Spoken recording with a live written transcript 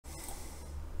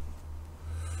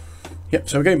Yep,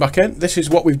 so we're going back in. This is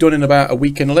what we've done in about a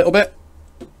week and a little bit.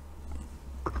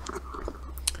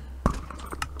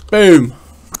 Boom!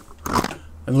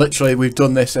 And literally we've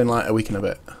done this in like a week and a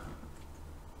bit.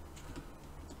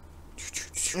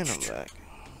 And I'm back.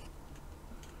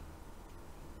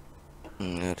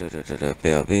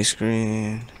 BRB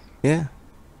screen. Yeah.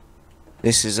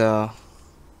 This is yeah.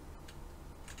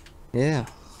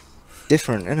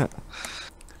 Different, isn't it?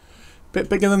 Bit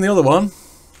bigger than the other one.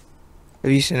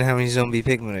 Have you seen how many zombie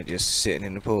pigmen are just sitting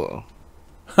in the portal?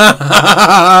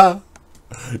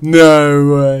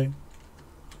 No way.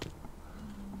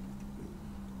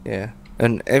 Yeah.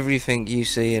 And everything you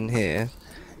see in here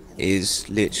is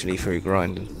literally through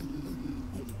grinding.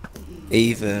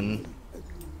 Even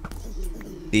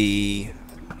the...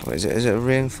 what is it? Is it a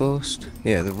reinforced?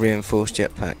 Yeah, the reinforced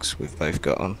jetpacks we've both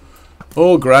got on.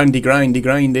 Oh, grindy, grindy,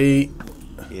 grindy.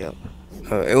 Yep.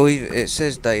 It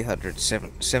says day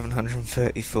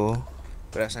 734,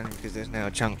 but that's only because there's now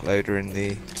a chunk loader in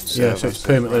the server. Yeah, so it's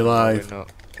permanently live. We're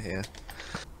not here.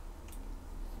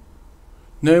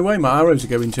 No way, my arrows are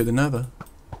going to the nether.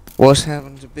 What's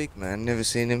happened to Big Man? Never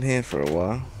seen him here for a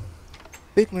while.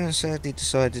 Big Man sadly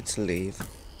decided to leave.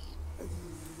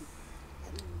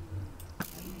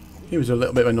 He was a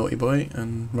little bit of a naughty boy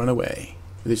and ran away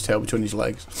with his tail between his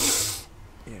legs.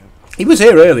 Yeah. He was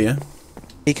here earlier.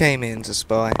 He came in to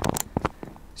spy,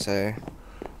 so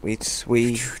we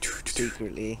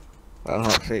secretly, well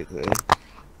not secretly,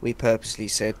 we purposely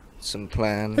said some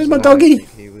plans. Here's my doggy.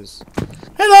 He was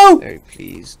Hello. very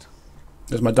pleased.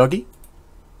 There's my doggy.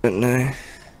 But no,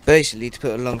 basically to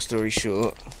put a long story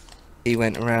short, he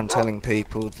went around telling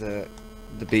people that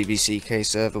the BBCK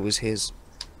server was his.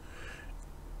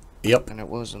 Yep. And it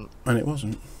wasn't. And it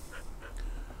wasn't.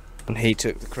 And he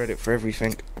took the credit for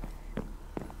everything,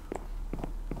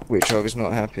 which I was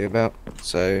not happy about,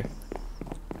 so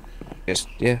yes,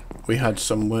 yeah. We had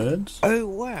some words. Oh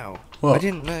wow. What? I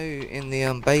didn't know in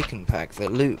the bacon pack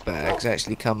that loot bags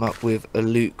actually come up with a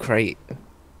loot crate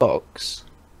box.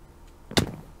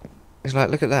 It's like,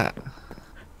 look at that.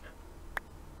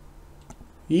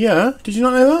 Yeah, did you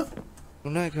not know that?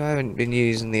 Well no, 'cause I haven't been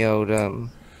using the old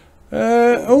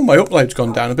oh, my upload's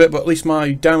gone down a bit, but at least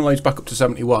my download's back up to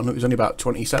 71. It was only about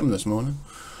 27 this morning.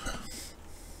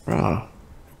 Rah.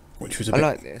 Which was a I bit...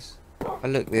 like this. I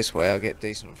look this way, I get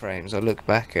decent frames. I look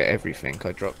back at everything,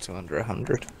 I drop to under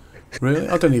 100. Really?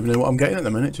 I don't even know what I'm getting at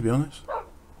the minute, to be honest.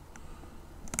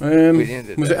 Was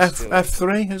it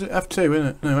F3? Is it F2, isn't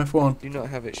it? No, F1. Do you not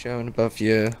have it showing above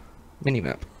your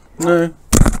minimap? No.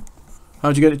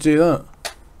 How'd you get it to do that?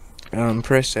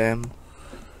 Press M.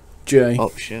 J.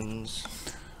 Options.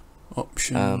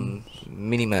 Option.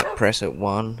 Minimap press at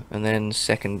 1, and then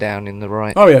second down in the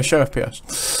right. Oh yeah, show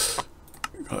FPS.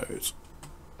 Close.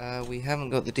 We haven't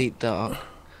got the deep dark.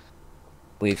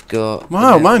 We've got...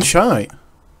 Wow, mine's shite.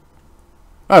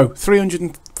 Oh,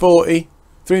 340,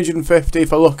 350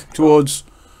 if I look towards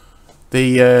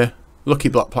the Lucky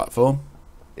Block platform.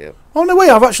 Yep. Oh no, wait,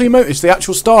 I've actually noticed the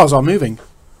actual stars are moving.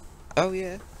 Oh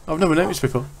yeah. I've never noticed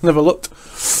before. Never looked.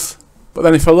 But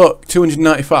then if I look,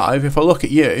 295, if I look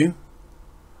at you,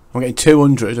 I'm getting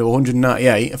 200 or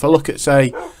 198. If I look at,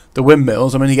 say, the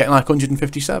windmills, I'm only getting like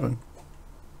 157.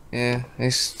 Yeah,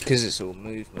 it's because it's all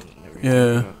movement and everything.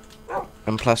 Yeah.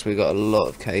 And plus we got a lot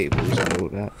of cables and all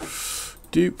that.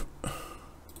 Dupe.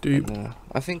 Dupe. And,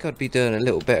 I think I'd be doing a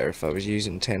little better if I was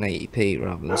using 1080p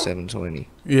rather than 720.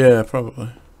 Yeah, probably.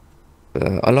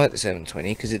 But I like the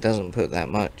 720 because it doesn't put that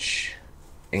much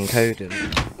encoding.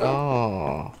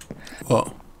 Oh.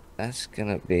 What? That's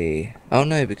gonna be... oh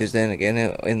no, because then again,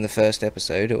 in the first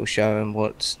episode, it'll show him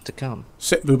what's to come.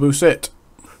 Sit, boo boo, sit.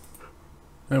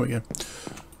 There we go.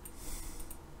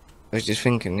 I was just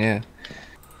thinking, yeah.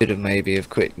 Could have maybe have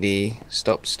quickly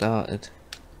started.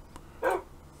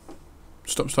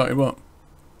 Stop starting what?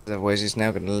 Otherwise it's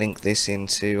now going to link this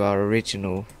into our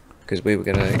original, because we were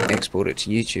going to export it to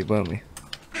YouTube, weren't we?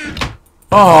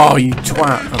 Oh, you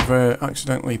twat. I've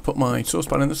accidentally put my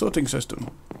saucepan in the sorting system.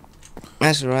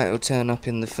 That's alright, it'll turn up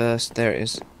in the first... there it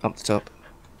is, up the top.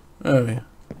 Oh, yeah.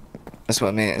 That's what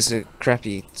I mean, it's a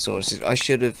crappy sort of... I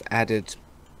should have added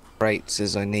crates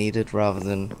as I needed, rather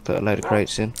than put a load of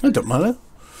crates in. It don't matter.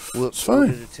 Whoops, It's fine.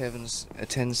 ordered a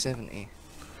 1070.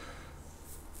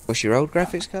 What's your old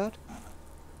graphics card?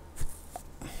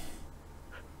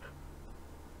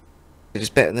 It's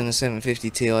better than a 750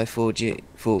 Ti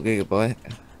 4GB.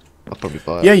 I'll probably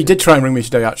buy it. Yeah, you did try and ring me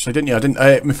today, actually, didn't you? I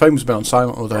didn't. My phone was been on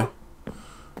silent all day.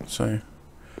 So.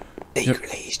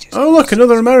 Secretly, he's just... oh, look,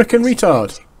 another American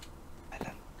retard.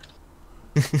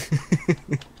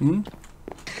 Hmm?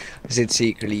 I said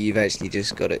secretly you've actually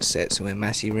just got it set so when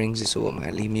Massey rings it's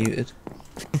automatically muted.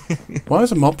 Why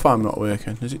is the mob farm not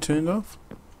working? Is it turned off?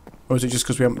 Or is it just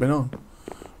because we haven't been on?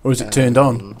 Or is it turned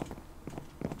on?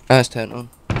 Oh, it's turned on.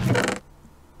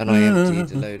 And I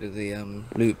emptied a load of the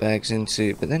loot bags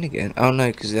into... But then again... Oh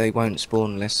no, because they won't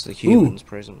spawn unless the human's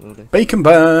present, will they? Bacon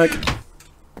bag!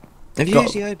 Have you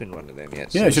actually opened one of them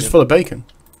yet? Yeah, it's just full of bacon.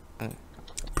 Oh.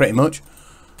 Pretty much.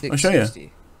 I'll show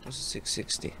you. What's a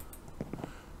 660?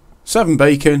 7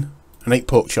 bacon and 8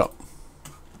 pork chop.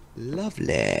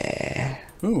 Lovely.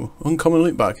 Ooh, uncommon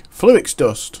loot bag. Fluix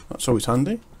dust. That's always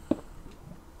handy.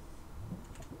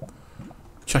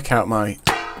 Check out my...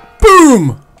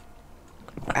 Boom!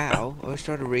 Ow, I was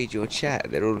trying to read your chat,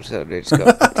 then all of a sudden it's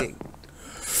got dinged.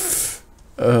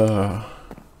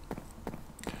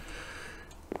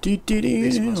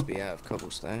 This must be out of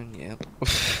cobblestone, yep.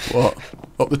 What?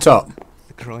 Up the top?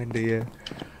 The grinder, yeah.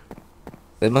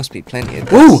 There must be plenty of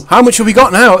this. Ooh, how much have we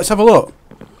got now? Let's have a look.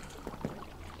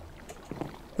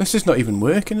 This is not even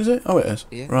working, is it? Oh, it is.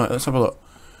 Yeah. Right, let's have a look.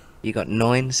 You got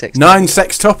 9 sextuple. 9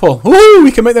 sextuple. Ooh,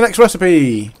 we can make the next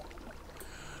recipe.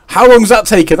 How long's that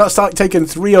taken? That's like taking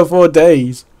 3 or 4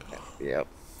 days. Yep.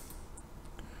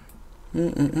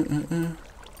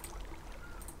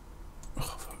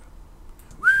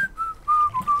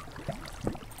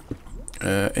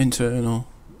 Internal.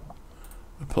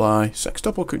 Apply.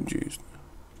 Sextuple couldn't use.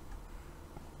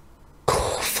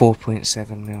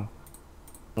 4.7 mil.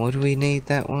 What do we need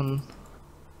that one?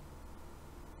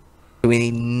 We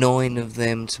need 9 of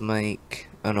them to make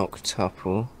an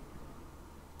octuple.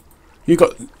 You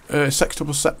got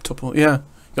sextuple, septuple. Yeah,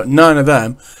 you got 9 of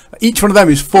them. Each one of them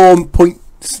is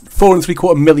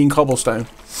 4.3 million cobblestone.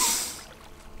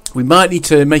 We might need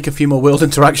to make a few more world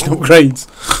interaction upgrades.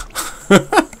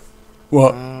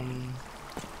 What?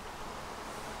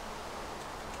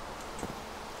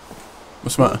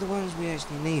 What's the matter? What are the ones we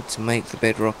actually need to make the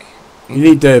bedrock?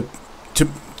 You need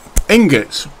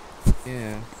ingots.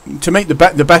 Yeah. To make the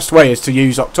best way is to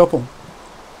use octuple.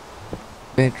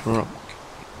 Bedrock.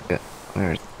 Yeah.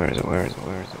 Where is it?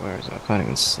 I can't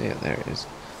even see it. There it is.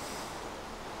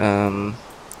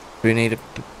 We need a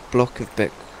block of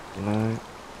no.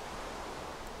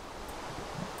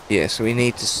 Yeah, so we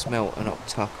need to smelt an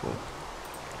octuple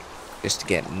just to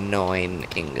get 9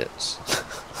 ingots.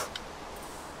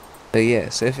 So yeah,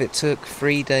 so if it took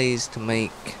 3 days to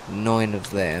make 9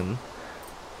 of them.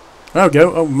 There we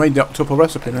go. Oh, we made the octuple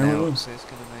recipe now. So it's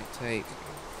gonna take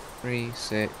 3,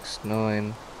 6,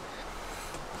 9,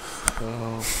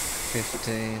 12,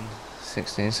 15,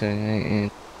 16,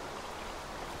 17,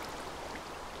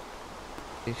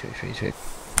 18. 3. It's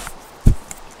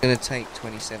gonna take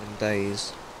 27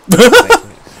 days.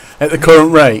 At the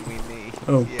current rate.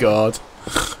 Oh yeah. God.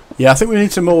 Yeah, I think we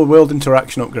need some more world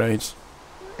interaction upgrades.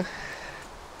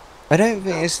 I don't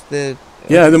think it's the...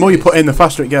 Yeah, the more you put in, the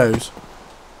faster it goes.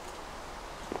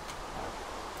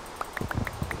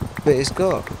 But it's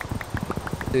got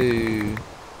to...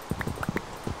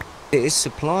 It is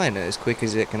supplying it as quick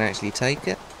as it can actually take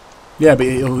it. Yeah, but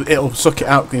it'll suck it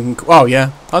out. Oh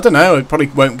yeah, I don't know. It probably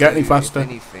won't get any faster. If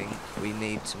anything, we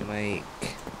need to make...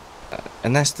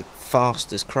 and that's the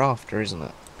fastest crafter, isn't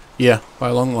it? Yeah, by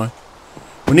a long way.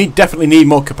 We definitely need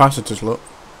more capacitors, look.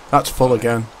 That's full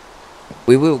again.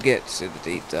 We will get to the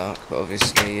deep dark, but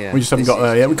obviously, yeah. We just haven't got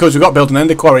there yet, because we've got to build an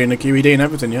ender quarry and a QED and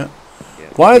everything yet. Yeah,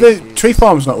 why are the tree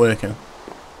farms not working?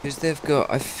 Because they've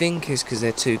got, I think it's because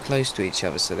they're too close to each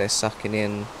other, so they're sucking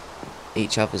in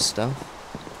each other's stuff.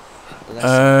 But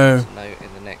that's something to note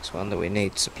in the next one that we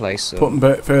need to place some. Put them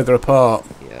a bit further apart.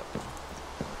 Yep.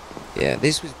 Yeah,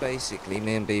 this was basically,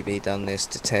 me and BB done this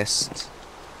to test,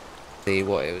 see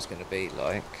what it was going to be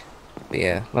like. But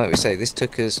yeah, like we say, this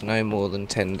took us no more than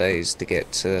 10 days to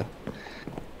get to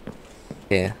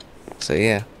here. So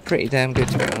yeah, pretty damn good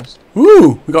to be honest.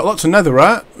 Woo! We got lots of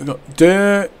netherite. We got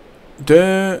dirt,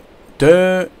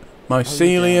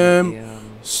 mycelium,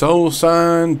 soul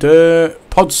sand, dirt,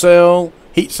 podsill,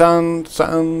 heat sand,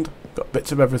 sand. Got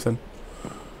bits of everything.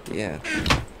 Yeah.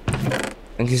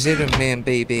 And considering me and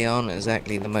BB aren't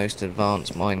exactly the most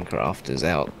advanced Minecrafters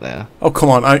out there. Oh come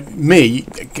on, I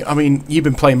mean, you've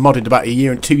been playing modded about a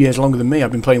year and 2 years longer than me.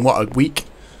 I've been playing what, a week?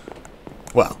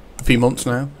 Well, a few months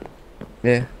now.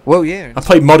 Yeah. Well, yeah. I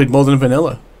played modded more than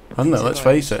vanilla. I don't know. Let's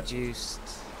face it. Introduced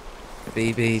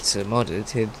BB to modded,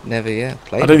 he'd never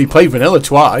played. I'd only played vanilla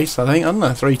twice, I think, hadn't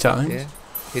I? 3 times. Yeah.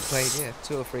 He'd played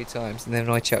 2 or 3 times, and then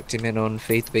I chucked him in on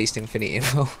Feed the Beast Infinity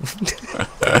Evolved.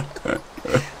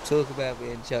 Talk about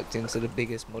being chucked into the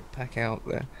biggest mod pack out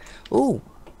there. Oh,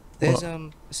 there's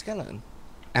a skeleton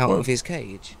out of his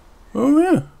cage. Oh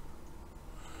yeah.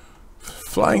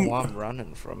 Flying. Oh, I'm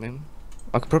running from him.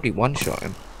 I could probably one-shot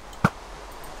him.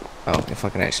 Oh, if I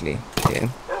can actually hit him.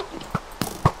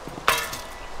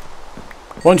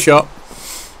 One shot.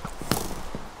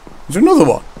 Is there another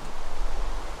one?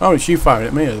 Oh, it's you firing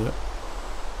at me, is it?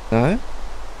 No?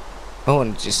 I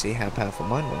wanted to just see how powerful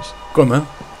mine was. Go on, man.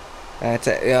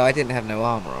 Yeah, I didn't have no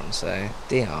armour on, so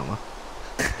de-armour.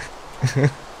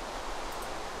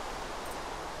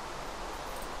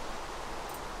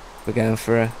 We're going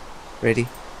for a... Ready?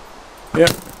 Yep.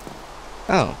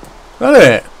 Oh. That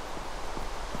it?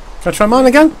 Can I try mine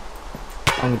again?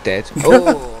 I'm dead.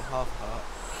 Oh, half heart.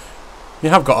 You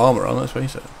have got armour on, let's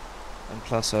face it. And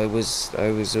plus I was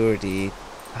already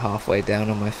halfway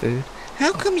down on my food.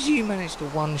 How comes you managed to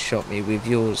one-shot me with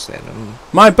yours then?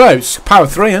 My boat's power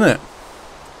 3, isn't it?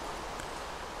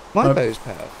 My bow's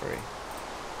power 3.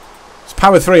 It's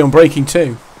power 3 on breaking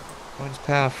 2. Mine's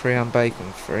power 3 on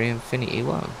bacon 3, infinity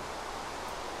 1.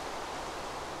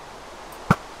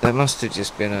 That must have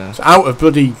just been a... It's out of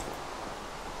bloody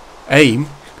aim.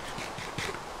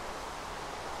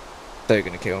 They're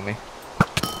gonna kill me.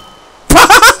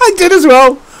 I did as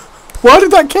well. Why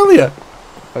did that kill you?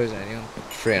 I was only on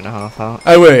 3.5 heart.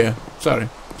 Oh, were you? Sorry.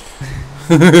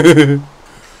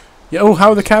 Yeah. Oh, how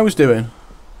are the cows doing?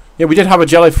 Yeah, we did have a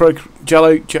jellified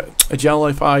cryothium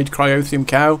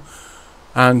cow,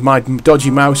 and my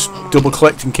dodgy mouse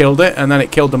double-clicked and killed it, and then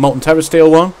it killed the molten terrasteel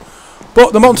one.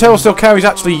 But the molten terrasteel cow is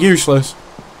actually useless.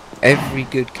 Every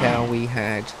good cow we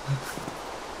had.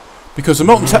 Because the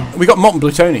we got molten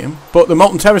plutonium, but the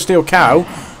molten terrasteel cow,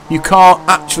 you can't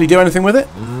actually do anything with it.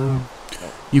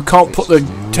 You can't put the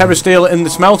terrasteel in the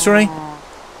smeltery.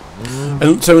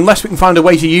 And so unless we can find a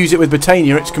way to use it with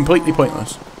Botania, it's completely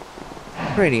pointless.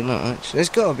 Pretty much. There's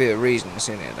got to be a reason it's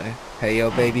in it though. Hey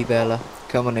yo baby Bella.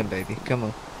 Come on in baby. Come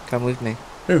on. Come with me.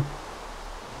 Who?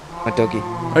 My doggy.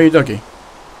 Oh, your doggy.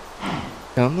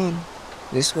 Come on.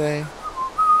 This way.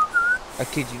 I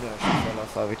kid you not, if she fell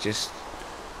off I would just...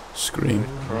 Scream.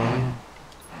 Cry.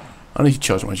 I need to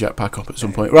charge my jetpack up at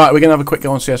some point. Right, we're going to have a quick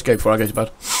go on CSGO before I go to bed.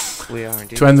 We are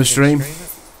indeed. To end the stream.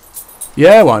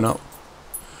 Yeah, why not?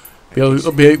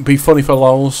 It'll be funny for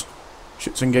lols.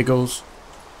 Shits and giggles.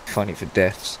 Funny for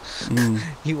deaths. Mm.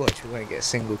 You watch, we won't get a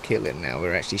single kill in now.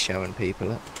 We're actually showing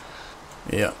people it.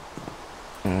 Yeah.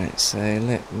 Alright, so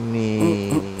let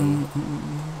me...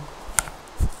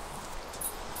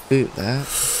 boot that.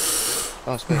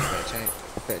 Oh, I suppose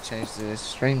better change the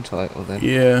stream title then.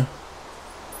 Yeah.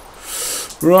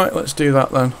 Right, let's do that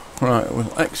then. Right,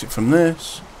 we'll exit from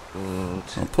this. Good.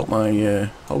 I'll put my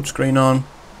hold screen on.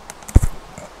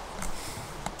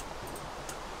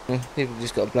 Yeah, people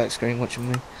just got a black screen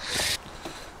watching me.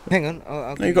 Hang on,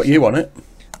 I'll No, you got you on it.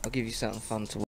 I'll give you something fun to watch.